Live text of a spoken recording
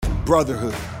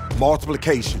brotherhood,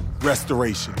 multiplication,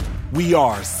 restoration. We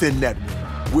are Send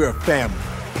Network. We're a family,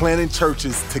 planting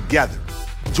churches together.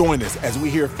 Join us as we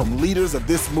hear from leaders of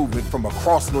this movement from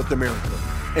across North America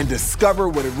and discover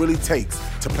what it really takes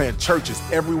to plant churches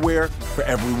everywhere for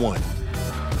everyone.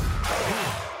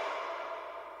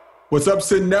 What's up,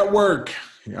 Send Network?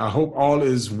 I hope all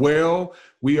is well.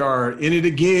 We are in it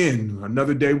again,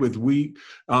 another day with We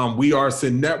Are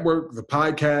Send Network, the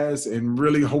podcast, and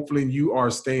really hopefully you are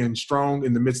staying strong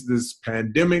in the midst of this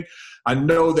pandemic. I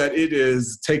know that it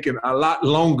is taking a lot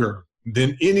longer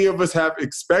than any of us have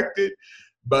expected,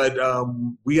 but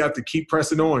we have to keep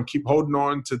pressing on, keep holding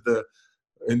on to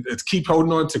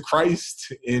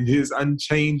Christ and his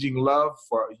unchanging love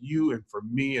for you and for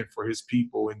me and for his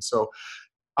people. And so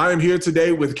I am here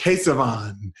today with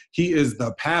Kesavan. He is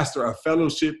the pastor of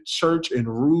Fellowship Church in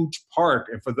Rouge Park.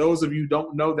 And for those of you who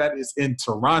don't know, that is in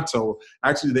Toronto,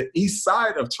 actually the east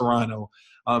side of Toronto.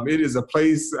 It is a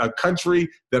place, a country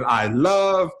that I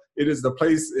love. It is the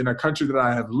place in a country that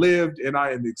I have lived, and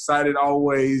I am excited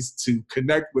always to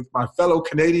connect with my fellow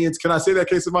Canadians. Can I say that,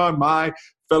 Kesavan? My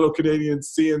fellow Canadians,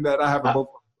 seeing that I have both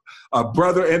a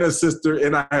brother and a sister,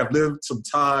 and I have lived some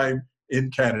time in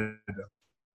Canada.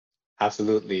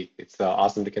 Absolutely. It's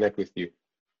awesome to connect with you.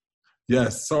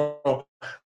 Yes. So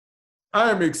I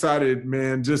am excited,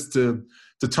 man, just to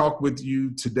talk with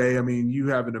you today. I mean, you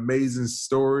have an amazing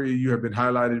story. You have been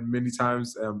highlighted many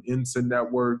times in Send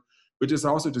Network, but just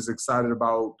also just excited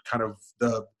about kind of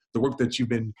the work that you've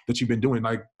been doing.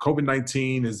 Like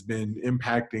COVID-19 has been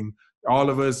impacting all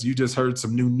of us. You just heard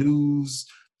some new news,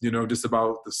 just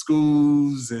about the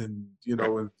schools and, and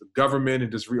the government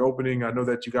and just reopening. I know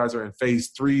that you guys are in phase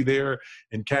 3 there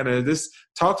in Canada.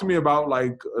 Talk to me about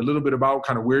like a little bit about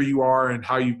kind of where you are and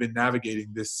how you've been navigating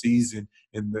this season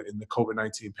in the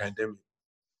COVID-19 pandemic.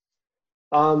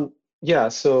 Yeah.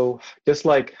 So just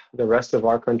like the rest of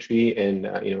our country and,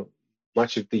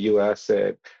 much of the U.S.,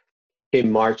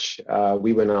 in March,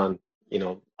 we went on,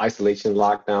 isolation,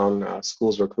 lockdown,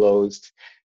 schools were closed.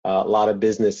 A lot of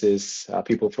businesses,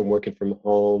 people from working from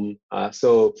home.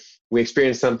 So we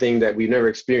experienced something that we've never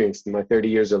experienced in my 30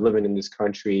 years of living in this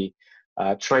country,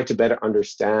 trying to better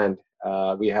understand.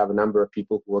 We have a number of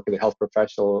people who work in the health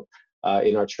professional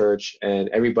in our church, and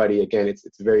everybody, again, it's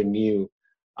very new.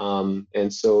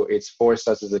 And so it's forced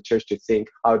us as a church to think,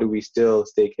 how do we still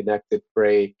stay connected,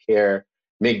 pray, care,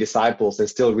 make disciples, and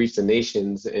still reach the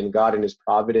nations? And God in his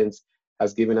providence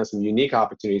has given us some unique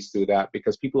opportunities to do that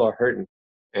because people are hurting.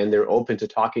 And they're open to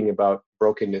talking about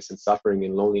brokenness and suffering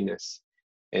and loneliness.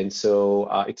 And so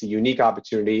it's a unique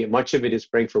opportunity. Much of it is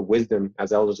praying for wisdom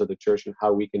as elders of the church and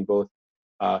how we can both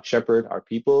shepherd our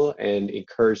people and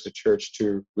encourage the church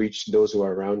to reach those who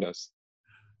are around us.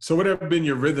 So what have been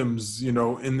your rhythms,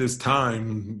 in this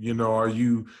time? Are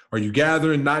you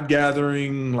gathering, not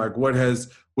gathering? Like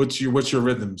what's your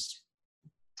rhythms?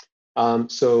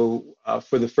 So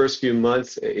for the first few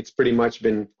months, it's pretty much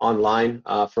been online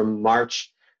from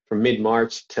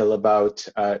mid-March till about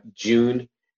June.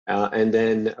 And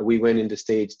then we went into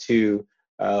stage 2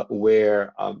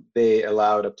 where they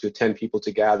allowed up to 10 people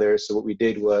to gather. So what we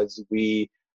did was we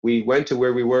went to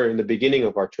where we were in the beginning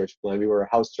of our church plan. We were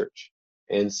a house church.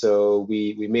 And so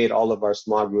we made all of our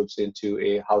small groups into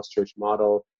a house church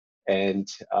model. And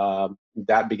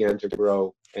that began to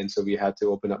grow. And so we had to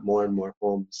open up more and more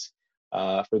homes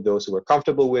for those who were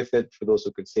comfortable with it, for those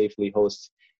who could safely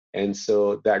host. And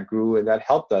so that grew, and that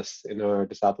helped us in our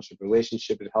discipleship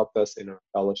relationship. It helped us in our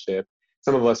fellowship.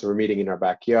 Some of us were meeting in our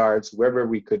backyards, wherever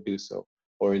we could do so,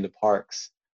 or in the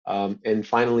parks. And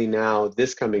finally now,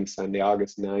 this coming Sunday,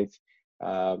 August 9th,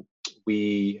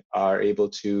 we are able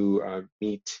to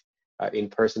meet in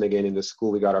person again in the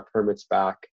school. We got our permits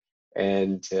back,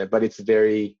 but it's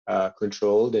very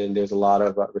controlled, and there's a lot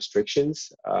of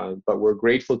restrictions. But we're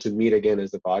grateful to meet again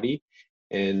as a body,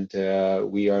 and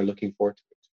we are looking forward to it.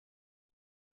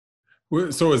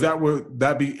 So would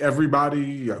that be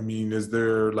everybody? I mean, is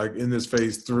there like in this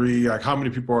phase 3, like how many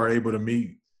people are able to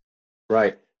meet?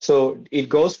 Right. So it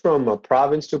goes from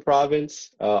province to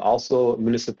province, also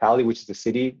municipality, which is the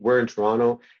city. We're in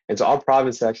Toronto. And so our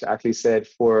province actually said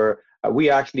we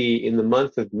actually, in the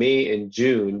month of May and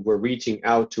June, we're reaching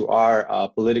out to our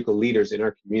political leaders in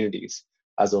our communities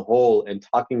as a whole and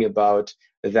talking about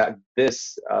that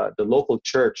the local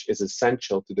church is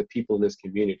essential to the people in this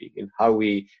community and how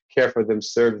we care for them,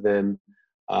 serve them,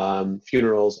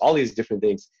 funerals, all these different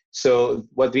things. So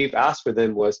what we've asked for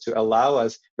them was to allow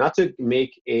us not to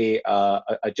make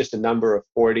just a number of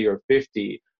 40 or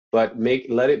 50, but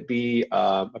let it be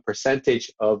a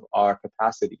percentage of our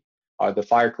capacity, the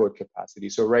fire code capacity.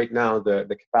 So right now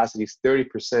the capacity is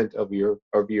 30% of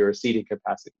your seating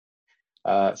capacity.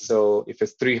 So if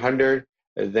it's 300,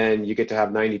 then you get to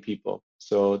have 90 people.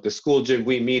 So the school gym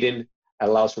we meet in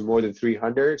allows for more than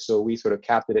 300. So we sort of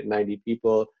capped it at 90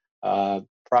 people.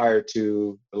 Prior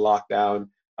to the lockdown,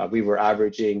 we were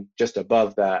averaging just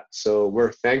above that. So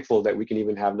we're thankful that we can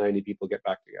even have 90 people get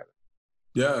back together.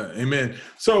 Yeah, amen.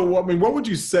 So, I mean, what would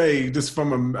you say, just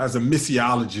from as a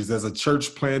missiologist, as a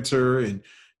church planter, and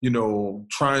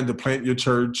trying to plant your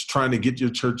church, trying to get your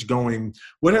church going?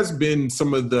 What has been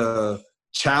some of the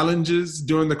challenges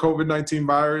during the COVID-19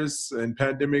 virus and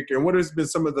pandemic, and what has been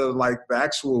some of the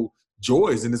actual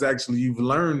joys? And it's actually you've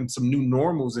learned some new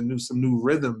normals and some new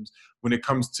rhythms when it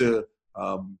comes to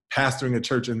pastoring a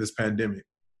church in this pandemic.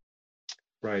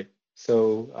 Right.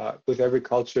 So with every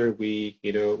culture,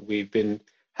 we've been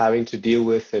having to deal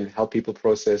with and help people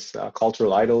process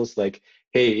cultural idols. Like,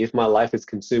 hey, if my life is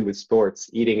consumed with sports,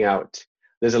 eating out,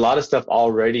 there's a lot of stuff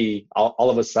already,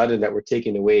 all of a sudden, that we're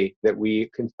taking away that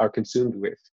we are consumed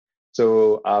with.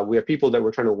 So we have people that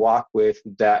we're trying to walk with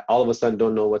that all of a sudden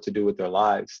don't know what to do with their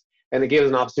lives. And it gave us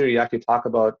an opportunity to actually talk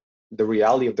about the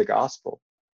reality of the gospel,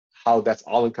 how that's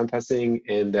all encompassing,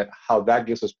 and that how that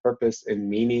gives us purpose and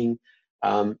meaning.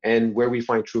 And where we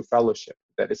find true fellowship,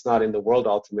 that it's not in the world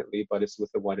ultimately, but it's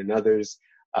with the one another's.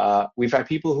 We've had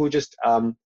people who just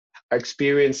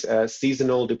experience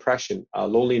seasonal depression,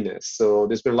 loneliness. So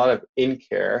there's been a lot of in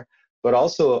care, but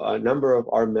also a number of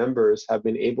our members have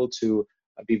been able to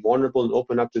be vulnerable and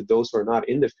open up to those who are not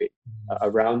in the faith,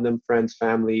 around them, friends,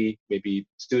 family, maybe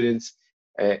students,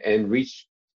 and reach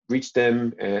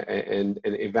them and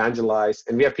evangelize.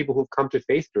 And we have people who've come to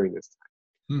faith during this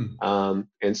time.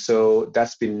 And so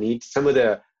that's been neat. Some of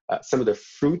the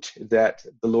fruit that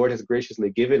the Lord has graciously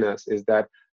given us is that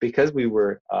because we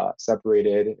were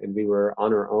separated and we were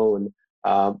on our own,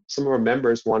 some of our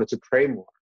members wanted to pray more.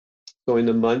 So in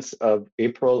the months of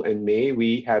April and May,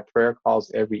 we had prayer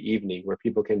calls every evening where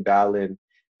people can dial in,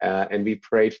 and we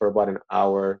prayed for about an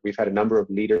hour. We've had a number of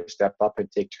leaders step up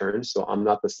and take turns, so I'm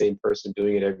not the same person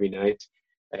doing it every night.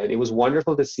 And it was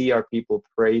wonderful to see our people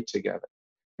pray together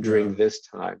during this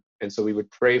time. And so we would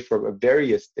pray for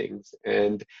various things.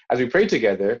 And as we prayed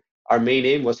together, our main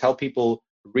aim was help people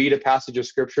read a passage of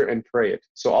scripture and pray it.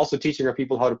 So also teaching our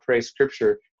people how to pray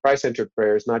scripture, Christ-centered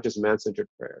prayers, not just man-centered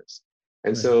prayers.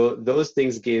 And so those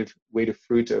things gave way to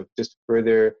fruit of just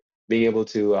further being able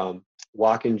to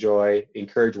walk in joy,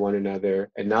 encourage one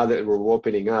another. And now that we're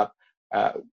opening up,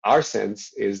 our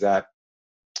sense is that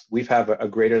we have a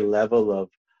greater level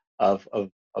of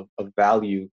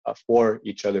value for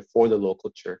each other, for the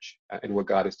local church, and what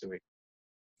God is doing.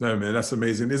 No, man, that's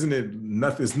amazing. Isn't it?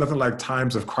 It's nothing like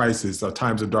times of crisis or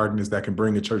times of darkness that can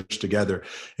bring a church together,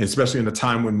 and especially in a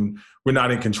time when we're not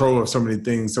in control of so many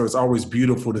things. So it's always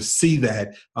beautiful to see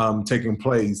that taking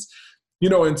place.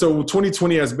 And so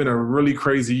 2020 has been a really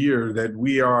crazy year that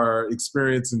we are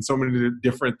experiencing so many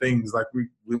different things. Like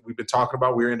we've been talking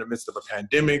about, we're in the midst of a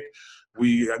pandemic.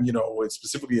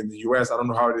 Specifically in the U.S., I don't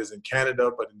know how it is in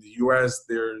Canada, but in the U.S.,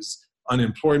 there's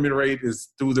unemployment rate is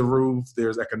through the roof.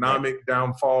 There's economic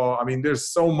downfall. I mean, there's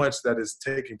so much that is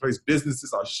taking place.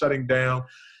 Businesses are shutting down,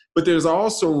 but there's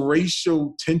also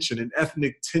racial tension and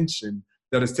ethnic tension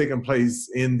that has taken place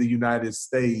in the United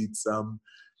States.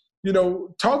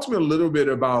 Talk to me a little bit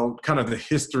about kind of the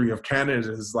history of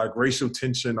Canada's racial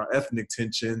tension or ethnic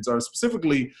tensions, or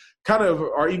specifically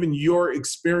or even your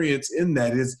experience in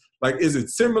that. Is it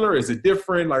similar? Is it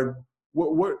different?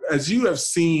 What as you have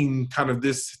seen kind of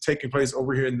this taking place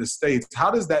over here in the States, how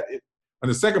does that,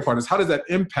 and the second part is, how does that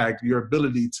impact your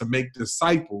ability to make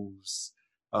disciples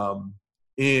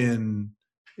in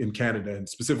Canada, and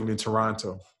specifically in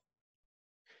Toronto?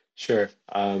 Sure.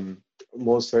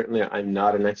 Most certainly, I'm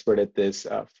not an expert at this.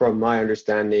 From my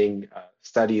understanding,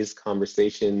 studies,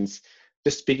 conversations,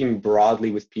 just speaking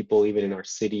broadly with people, even in our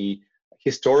city,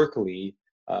 historically,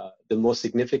 the most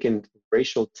significant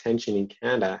racial tension in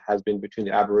Canada has been between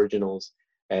the Aboriginals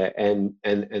and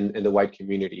the white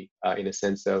community, in a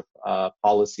sense of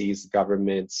policies,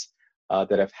 governments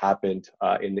that have happened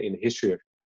in the history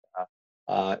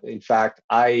of. In fact,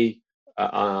 a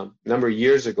number of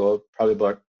years ago, probably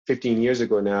about 15 years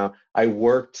ago now, I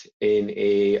worked in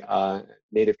a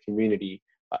Native community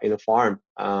in a farm.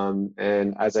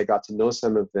 And as I got to know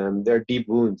some of them, there are deep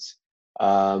wounds.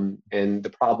 And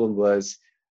the problem was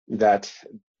that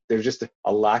there's just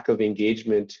a lack of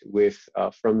engagement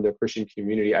from the Christian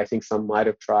community. I think some might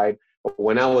have tried, but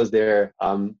when I was there,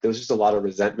 there was just a lot of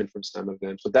resentment from some of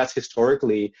them. So that's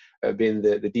historically been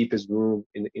the deepest wound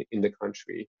in the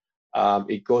country.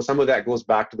 Some of that goes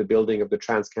back to the building of the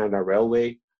Trans-Canada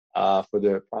Railway for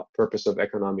the purpose of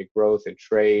economic growth and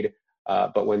trade.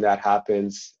 But when that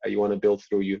happens, you want to build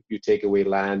through, you take away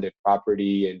land and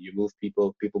property and you move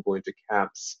people go into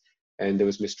camps, and there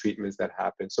was mistreatments that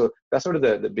happened. So that's sort of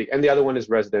the big, and the other one is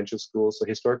residential schools. So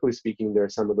historically speaking, there are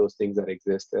some of those things that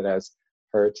exist that has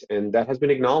hurt, and that has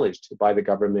been acknowledged by the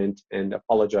government and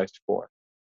apologized for.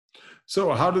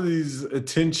 So how do these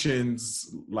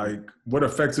attentions, like what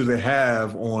effects do they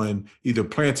have on either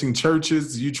planting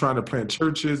churches, you trying to plant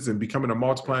churches and becoming a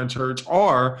multiplying church,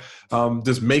 or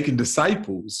just making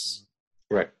disciples?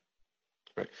 Right,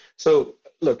 right. So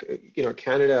look,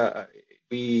 Canada,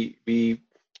 we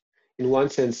in one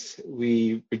sense,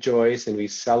 we rejoice and we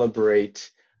celebrate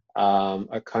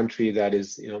a country that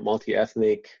is,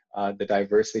 multi-ethnic, the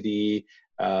diversity,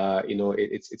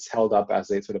 it's held up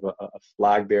as a sort of a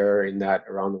flag bearer in that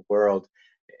around the world.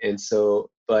 And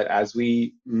so, but as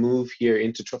we move here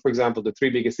into, for example, the three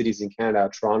biggest cities in Canada,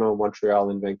 Toronto, Montreal,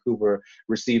 and Vancouver,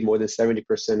 receive more than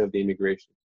 70% of the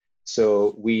immigration.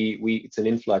 So it's an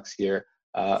influx here.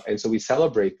 And so we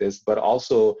celebrate this, but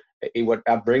also what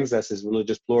that brings us is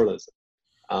religious pluralism.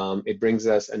 It brings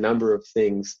us a number of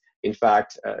things. In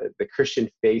fact, the Christian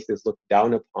faith is looked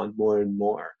down upon more and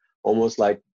more, almost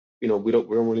like, we don't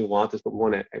really want this, but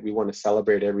we want to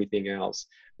celebrate everything else.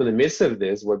 So in the midst of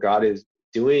this, what God is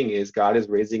doing is God is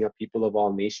raising up people of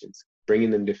all nations, bringing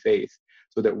them to faith,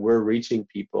 so that we're reaching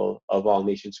people of all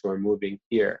nations who are moving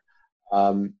here.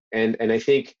 And I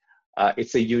think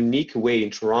it's a unique way in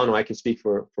Toronto. I can speak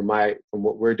from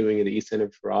what we're doing in the East End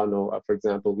of Toronto. For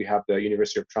example, we have the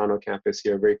University of Toronto campus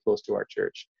here, very close to our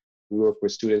church. We work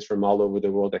with students from all over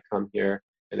the world that come here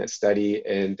and that study,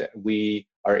 and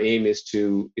our aim is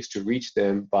to reach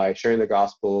them by sharing the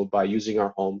gospel, by using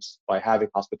our homes, by having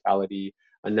hospitality,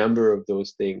 a number of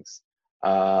those things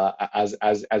as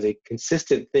a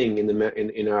consistent thing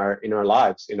in our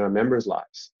lives, in our members'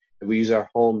 lives. And we use our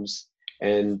homes,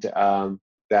 and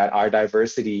that our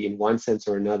diversity in one sense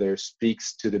or another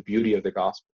speaks to the beauty of the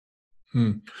gospel.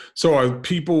 So are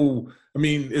people,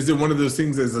 is it one of those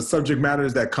things as the subject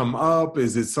matters that come up?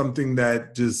 Is it something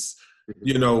that just,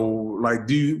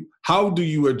 how do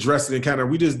you address it in Canada?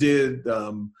 We just did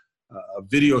a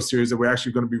video series that we're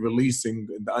actually going to be releasing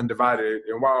in The Undivided.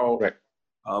 And while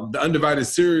The Undivided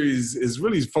series is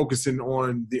really focusing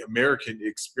on the American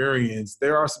experience,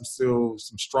 there are still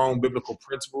some strong biblical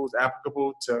principles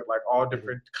applicable to like all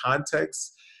different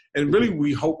contexts. And really,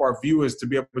 we hope our viewers to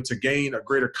be able to gain a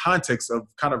greater context of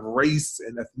kind of race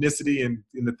and ethnicity and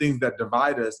the things that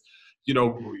divide us,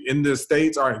 in the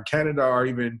States or in Canada or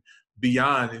even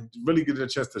beyond, and really get a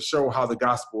chance to show how the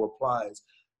gospel applies.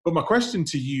 But my question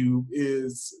to you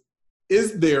is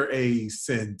there a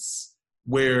sense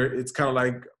where it's kind of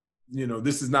like,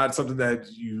 this is not something that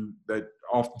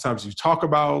oftentimes you talk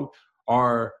about,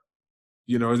 or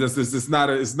it's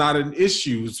not an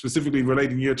issue specifically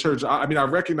relating to your church? I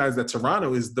recognize that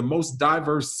Toronto is the most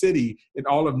diverse city in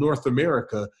all of North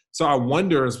America. So I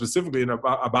wonder specifically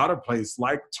about a place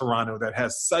like Toronto that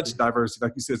has such diversity,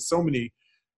 like you said, so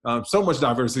much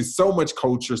diversity, so much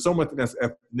culture, so much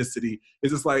ethnicity.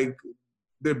 It's just like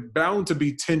they're bound to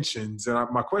be tensions. And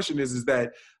my question is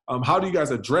that how do you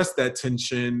guys address that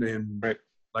tension, and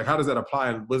like how does that apply,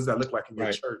 and what does that look like in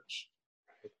your church?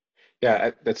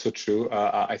 Yeah, that's so true.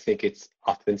 I think it's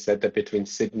often said that between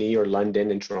Sydney or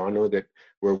London and Toronto that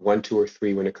we're 1, 2, or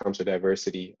 3 when it comes to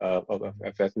diversity of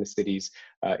ethnicities.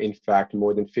 In fact,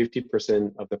 more than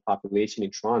 50% of the population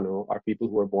in Toronto are people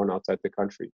who are born outside the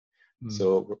country.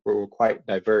 So we're quite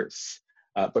diverse.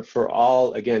 But for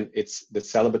all, again, it's the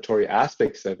celebratory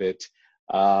aspects of it.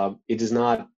 It is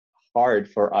not hard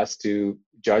for us to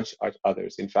judge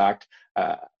others. In fact,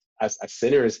 as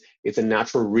sinners, it's a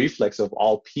natural reflex of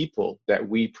all people that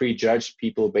we prejudge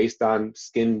people based on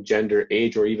skin, gender,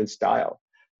 age, or even style.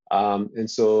 And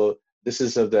so this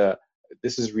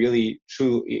is really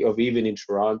true of even in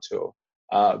Toronto.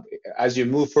 As you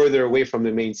move further away from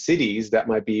the main cities, that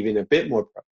might be even a bit more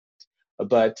prevalent.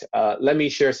 But let me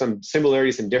share some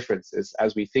similarities and differences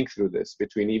as we think through this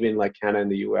between even like Canada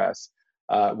and the US.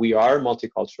 We are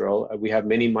multicultural. We have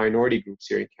many minority groups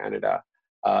here in Canada.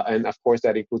 And of course,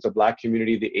 that includes the Black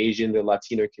community, the Asian, the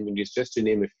Latino communities, just to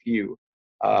name a few.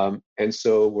 And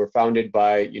so we're founded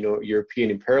by, European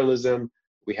imperialism.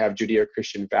 We have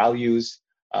Judeo-Christian values,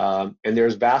 and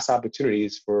there's vast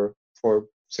opportunities for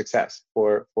success,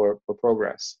 for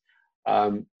progress.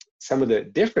 Some of the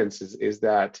differences is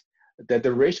that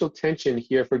the racial tension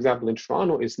here, for example, in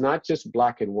Toronto, is not just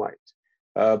Black and white,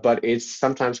 but it's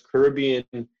sometimes Caribbean,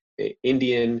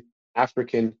 Indian,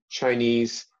 African,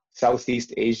 Chinese,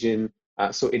 Southeast Asian,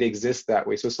 so it exists that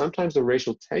way. So sometimes the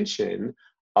racial tension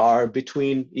are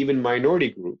between even minority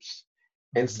groups,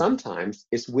 and sometimes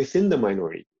it's within the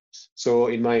minority. groups. So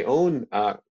in my own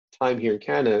time here in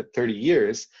Canada, 30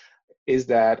 years, is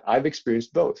that I've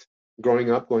experienced both.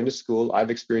 Growing up, going to school, I've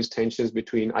experienced tensions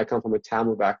between, I come from a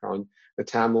Tamil background, the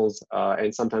Tamils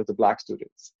and sometimes the Black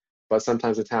students, but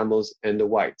sometimes the Tamils and the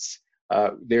whites.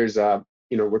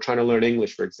 We're trying to learn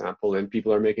English, for example, and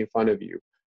people are making fun of you.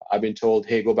 I've been told,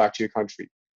 hey, go back to your country.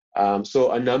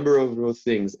 So a number of those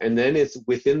things. And then it's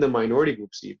within the minority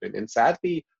groups even. And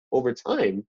sadly, over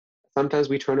time, sometimes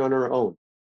we turn on our own.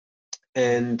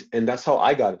 And that's how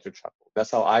I got into trouble.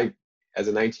 That's how I, as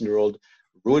a 19-year-old,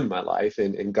 ruined my life.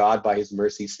 And God, by his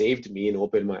mercy, saved me and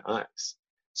opened my eyes.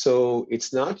 So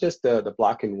it's not just the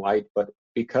black and white, but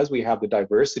because we have the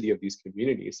diversity of these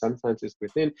communities, sometimes it's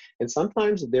within, and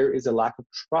sometimes there is a lack of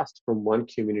trust from one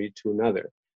community to another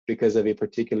because of a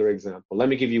particular example. Let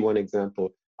me give you one example.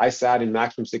 I sat in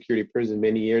maximum security prison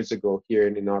many years ago here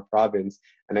in our province,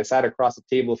 and I sat across the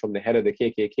table from the head of the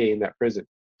KKK in that prison.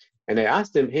 And I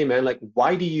asked him, hey man, like,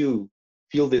 why do you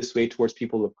feel this way towards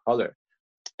people of color?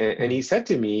 And he said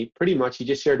to me, pretty much, he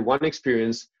just shared one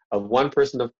experience of one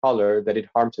person of color that it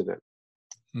harmed to them,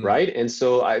 right? And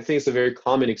so I think it's a very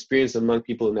common experience among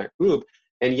people in that group.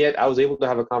 And yet I was able to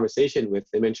have a conversation with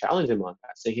him and challenge him on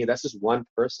that, saying, hey, that's just one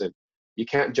person. You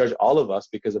can't judge all of us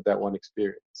because of that one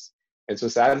experience. And so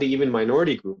sadly, even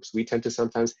minority groups, we tend to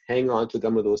sometimes hang on to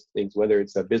some of those things, whether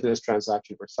it's a business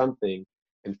transaction or something,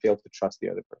 and fail to trust the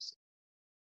other person.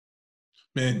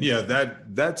 Man, yeah,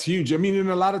 that's huge. I mean, and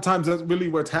a lot of times that's really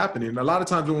what's happening. A lot of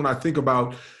times when I think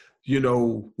about,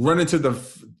 running to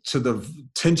the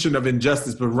tension of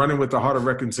injustice, but running with the heart of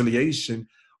reconciliation,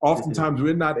 oftentimes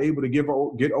we're not able to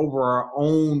get over our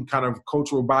own kind of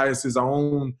cultural biases, our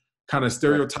own kind of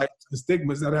stereotypes and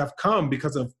stigmas that have come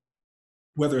because of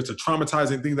whether it's a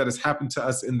traumatizing thing that has happened to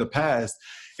us in the past.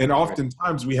 And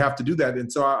oftentimes we have to do that. And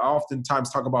so I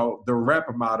oftentimes talk about the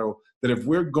REP model, that if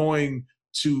we're going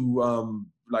to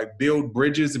build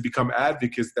bridges and become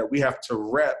advocates, that we have to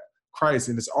rep Christ.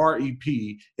 And it's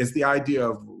REP. It's the idea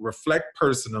of reflect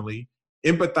personally,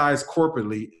 empathize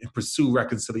corporately, and pursue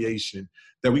reconciliation.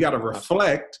 That we got to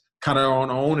reflect kind of on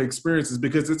our own experiences,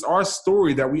 because it's our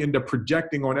story that we end up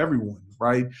projecting on everyone,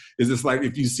 right? Is this like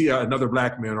if you see another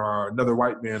black man or another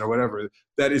white man or whatever,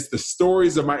 that is the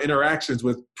stories of my interactions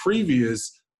with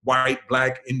previous white,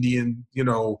 black, Indian,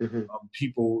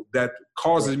 people that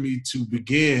causes me to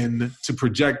begin to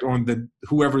project on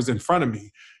whoever's in front of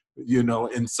me,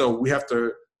 and so we have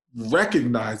to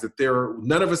recognize that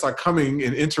none of us are coming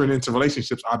and entering into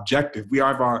relationships objective. We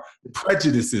have our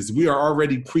prejudices. We are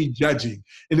already prejudging,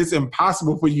 and it's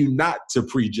impossible for you not to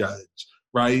prejudge,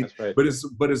 right? That's right.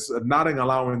 But it's not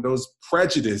allowing those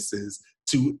prejudices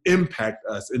to impact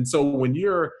us. And so when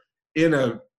you're in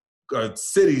a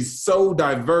city so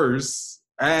diverse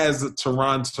as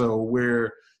Toronto,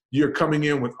 where you're coming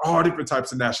in with all different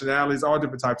types of nationalities, all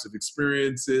different types of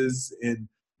experiences, and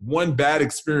one bad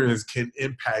experience can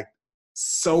impact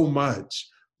so much,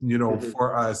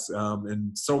 for us,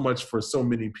 and so much for so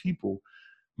many people.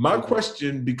 My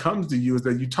question becomes to you is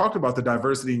that you talked about the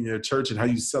diversity in your church and how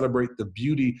you celebrate the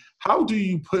beauty. How do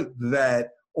you put that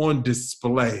on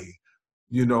display,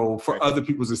 for other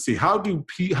people to see? How do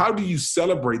you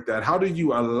celebrate that? How do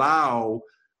you allow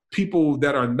people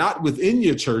that are not within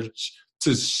your church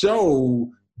to show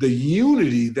the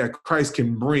unity that Christ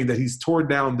can bring, that he's torn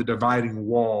down the dividing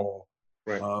wall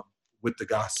with the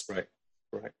gospel?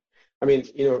 Right. I mean,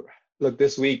 look,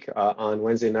 this week on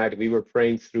Wednesday night, we were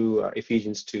praying through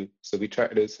Ephesians 2. So we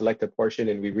tried to select a portion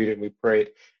and we read it and we prayed.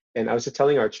 And I was just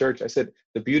telling our church, I said,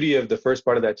 the beauty of the first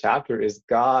part of that chapter is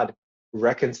God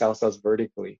reconciles us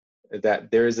vertically, that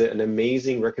there is an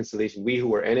amazing reconciliation. We who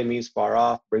were enemies far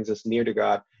off brings us near to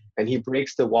God, and he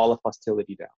breaks the wall of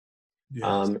hostility down.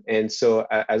 Yes. And so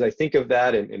as I think of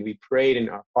that, and we prayed, and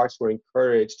our hearts were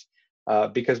encouraged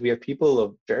because we have people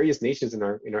of various nations in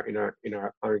our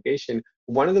congregation.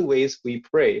 One of the ways we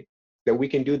pray that we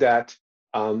can do that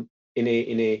in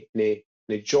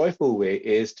a joyful way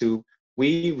is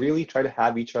we really try to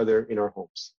have each other in our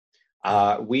homes.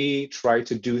 We try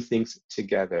to do things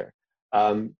together.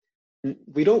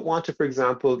 We don't want to, for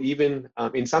example, even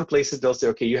in some places they'll say,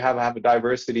 okay, you have a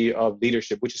diversity of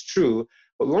leadership, which is true,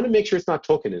 but we want to make sure it's not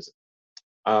tokenism.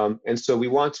 And so we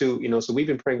want to, so we've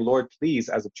been praying, Lord, please,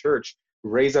 as a church,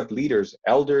 raise up leaders,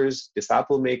 elders,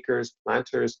 disciple makers,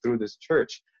 planters through this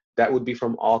church that would be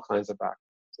from all kinds of backgrounds.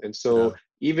 And so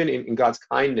even in God's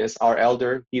kindness, our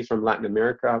elder, he's from Latin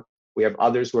America. We have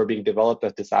others who are being developed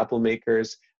as disciple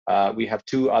makers. We have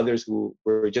two others who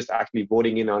were just actually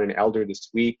voting in on an elder this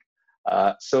week.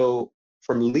 So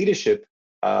from leadership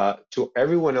to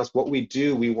everyone else, what we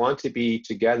do, we want to be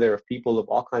together of people of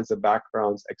all kinds of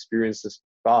backgrounds, experiences,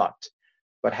 thought,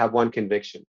 but have one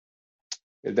conviction,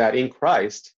 that in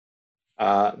Christ,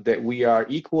 that we are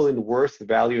equal in worth,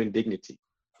 value, and dignity.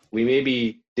 We may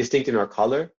be distinct in our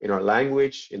color, in our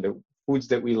language, in the foods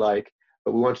that we like,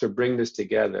 but we want to bring this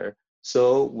together.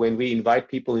 So when we invite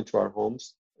people into our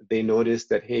homes, they notice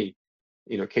that, hey,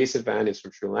 Kesavan is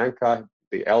from Sri Lanka,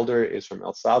 the elder is from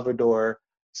El Salvador,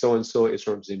 so-and-so is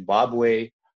from Zimbabwe,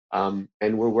 and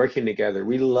we're working together.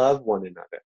 We love one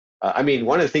another.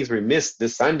 One of the things we missed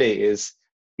this Sunday is,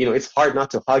 it's hard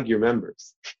not to hug your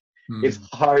members. It's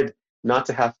hard not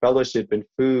to have fellowship and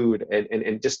food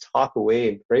and just talk away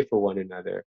and pray for one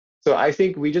another. So I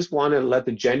think we just want to let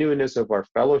the genuineness of our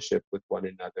fellowship with one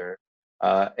another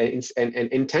and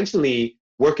intentionally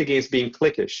work against being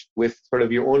cliquish with sort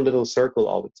of your own little circle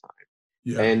all the time.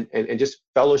 Yeah. And just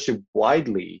fellowship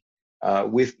widely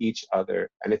with each other.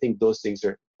 And I think those things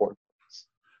are important.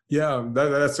 Yeah,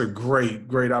 that's a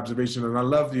great observation. And I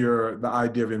love the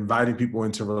idea of inviting people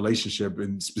into a relationship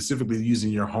and specifically using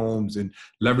your homes and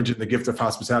leveraging the gift of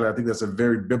hospitality. I think that's a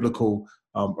very biblical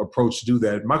approach to do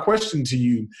that. My question to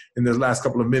you in the last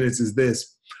couple of minutes is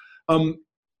this.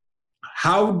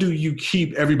 How do you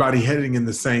keep everybody heading in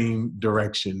the same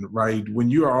direction, right? When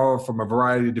you are all from a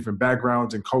variety of different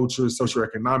backgrounds and cultures,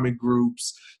 socioeconomic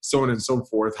groups, so on and so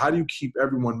forth, how do you keep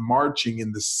everyone marching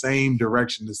in the same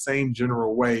direction, the same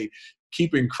general way,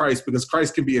 keeping Christ? Because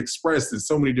Christ can be expressed in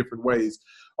so many different ways.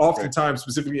 Oftentimes,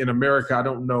 specifically in America, I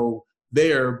don't know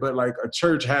there, but like a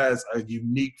church has a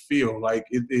unique feel. Like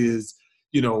it is,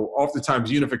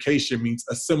 oftentimes unification means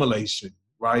assimilation.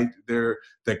 Right?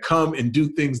 They come and do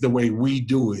things the way we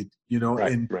do it,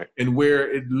 and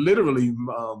where it literally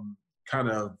kind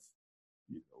of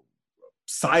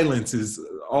silences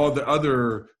all the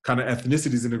other kind of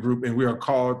ethnicities in the group, and we are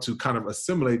called to kind of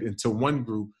assimilate into one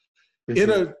group. Mm-hmm. In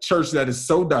a church that is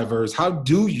so diverse, how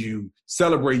do you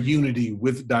celebrate unity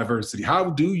with diversity? How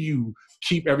do you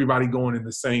keep everybody going in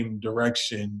the same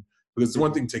direction? Because it's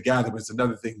one thing to gather, but it's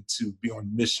another thing to be on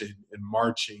mission and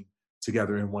marching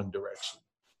together in one direction.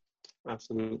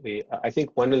 Absolutely. I think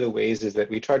one of the ways is that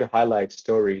we try to highlight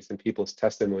stories and people's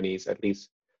testimonies at least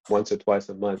once or twice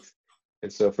a month.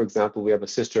 And so, for example, we have a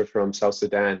sister from South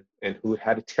Sudan and who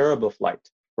had a terrible flight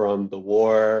from the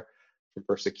war, from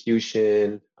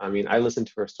persecution. I listened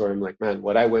to her story. I'm like, man,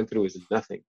 what I went through is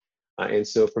nothing. And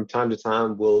so from time to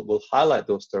time, we'll highlight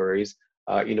those stories.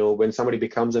 When somebody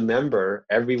becomes a member,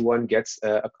 everyone gets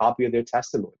a copy of their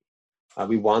testimony.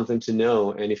 We want them to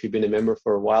know. And if you've been a member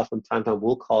for a while, from time to time,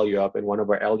 we'll call you up and one of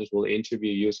our elders will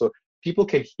interview you. So people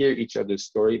can hear each other's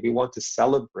story. We want to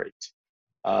celebrate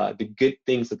the good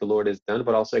things that the Lord has done,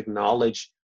 but also acknowledge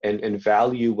and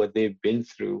value what they've been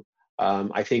through.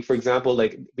 I think, for example,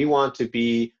 like we want to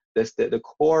be the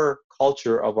core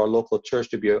culture of our local church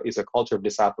is a culture of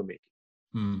disciple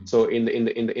making. So in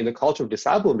the culture of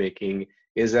disciple making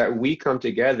is that we come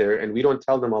together and we don't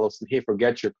tell them all of a sudden, hey,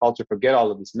 forget your culture, forget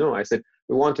all of this. No, I said,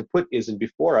 we want to put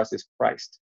before us is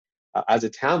Christ. As a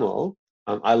Tamil,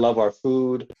 I love our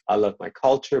food, I love my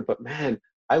culture, but man,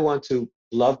 I want to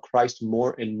love Christ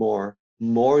more and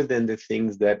more than the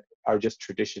things that are just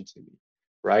tradition to me,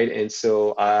 right? And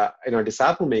so in our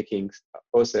disciple making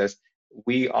process,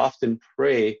 we often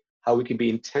pray how we can be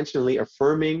intentionally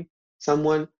affirming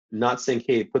someone, not saying,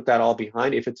 hey, put that all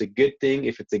behind. If it's a good thing,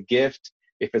 if it's a gift,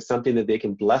 if it's something that they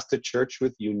can bless the church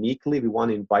with uniquely, we want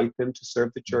to invite them to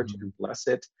serve the church and bless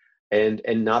it, and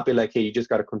not be like, hey, you just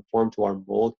got to conform to our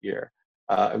mold here.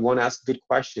 I want to ask good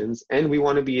questions, and we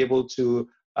want to be able to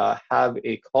have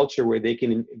a culture where they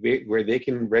can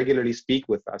regularly speak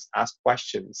with us, ask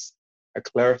questions,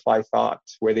 clarify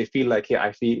thoughts, where they feel like,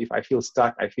 hey, if I feel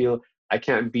stuck, I feel I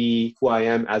can't be who I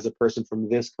am as a person from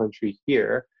this country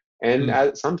here.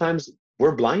 And sometimes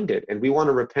we're blinded, and we want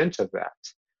to repent of that.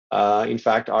 In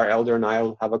fact, our elder and I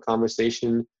will have a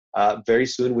conversation very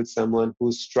soon with someone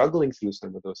who's struggling through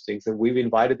some of those things. And we've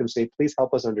invited them to say, please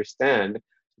help us understand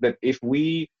that if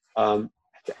we have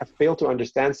failed to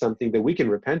understand something, that we can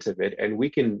repent of it and we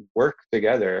can work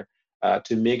together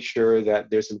to make sure that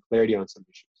there's some clarity on some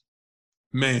issues.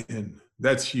 Man,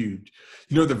 that's huge.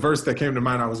 The verse that came to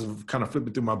mind, I was kind of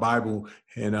flipping through my Bible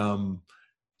and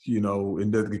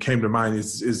and that came to mind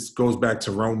is goes back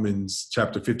to Romans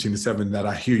chapter 15-7 that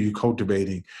I hear you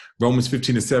cultivating. Romans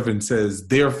 15-7 says,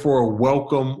 therefore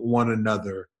welcome one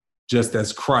another, just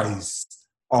as Christ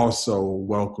also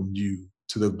welcomed you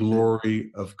to the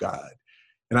glory of God.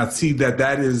 And I see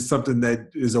that is something that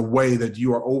is a way that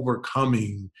you are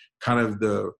overcoming kind of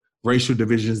the racial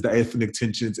divisions, the ethnic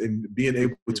tensions, and being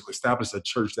able to establish a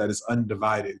church that is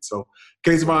undivided. So,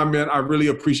 Kesavan, man, I really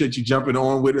appreciate you jumping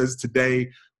on with us today.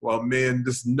 Well, man,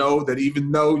 just know that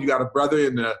even though you got a brother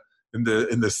in the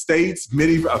the States,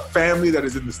 a family that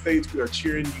is in the States. We are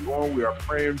cheering you on. We are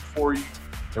praying for you.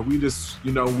 And we just,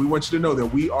 we want you to know that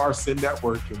we are Send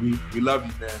Network, and we love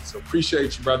you, man. So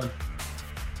appreciate you, brother.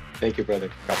 Thank you,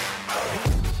 brother.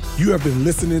 You have been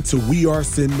listening to We Are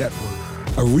Send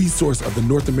Network, a resource of the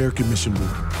North American Mission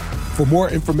Board. For more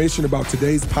information about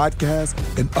today's podcast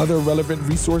and other relevant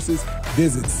resources,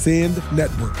 visit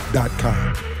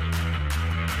sendnetwork.com.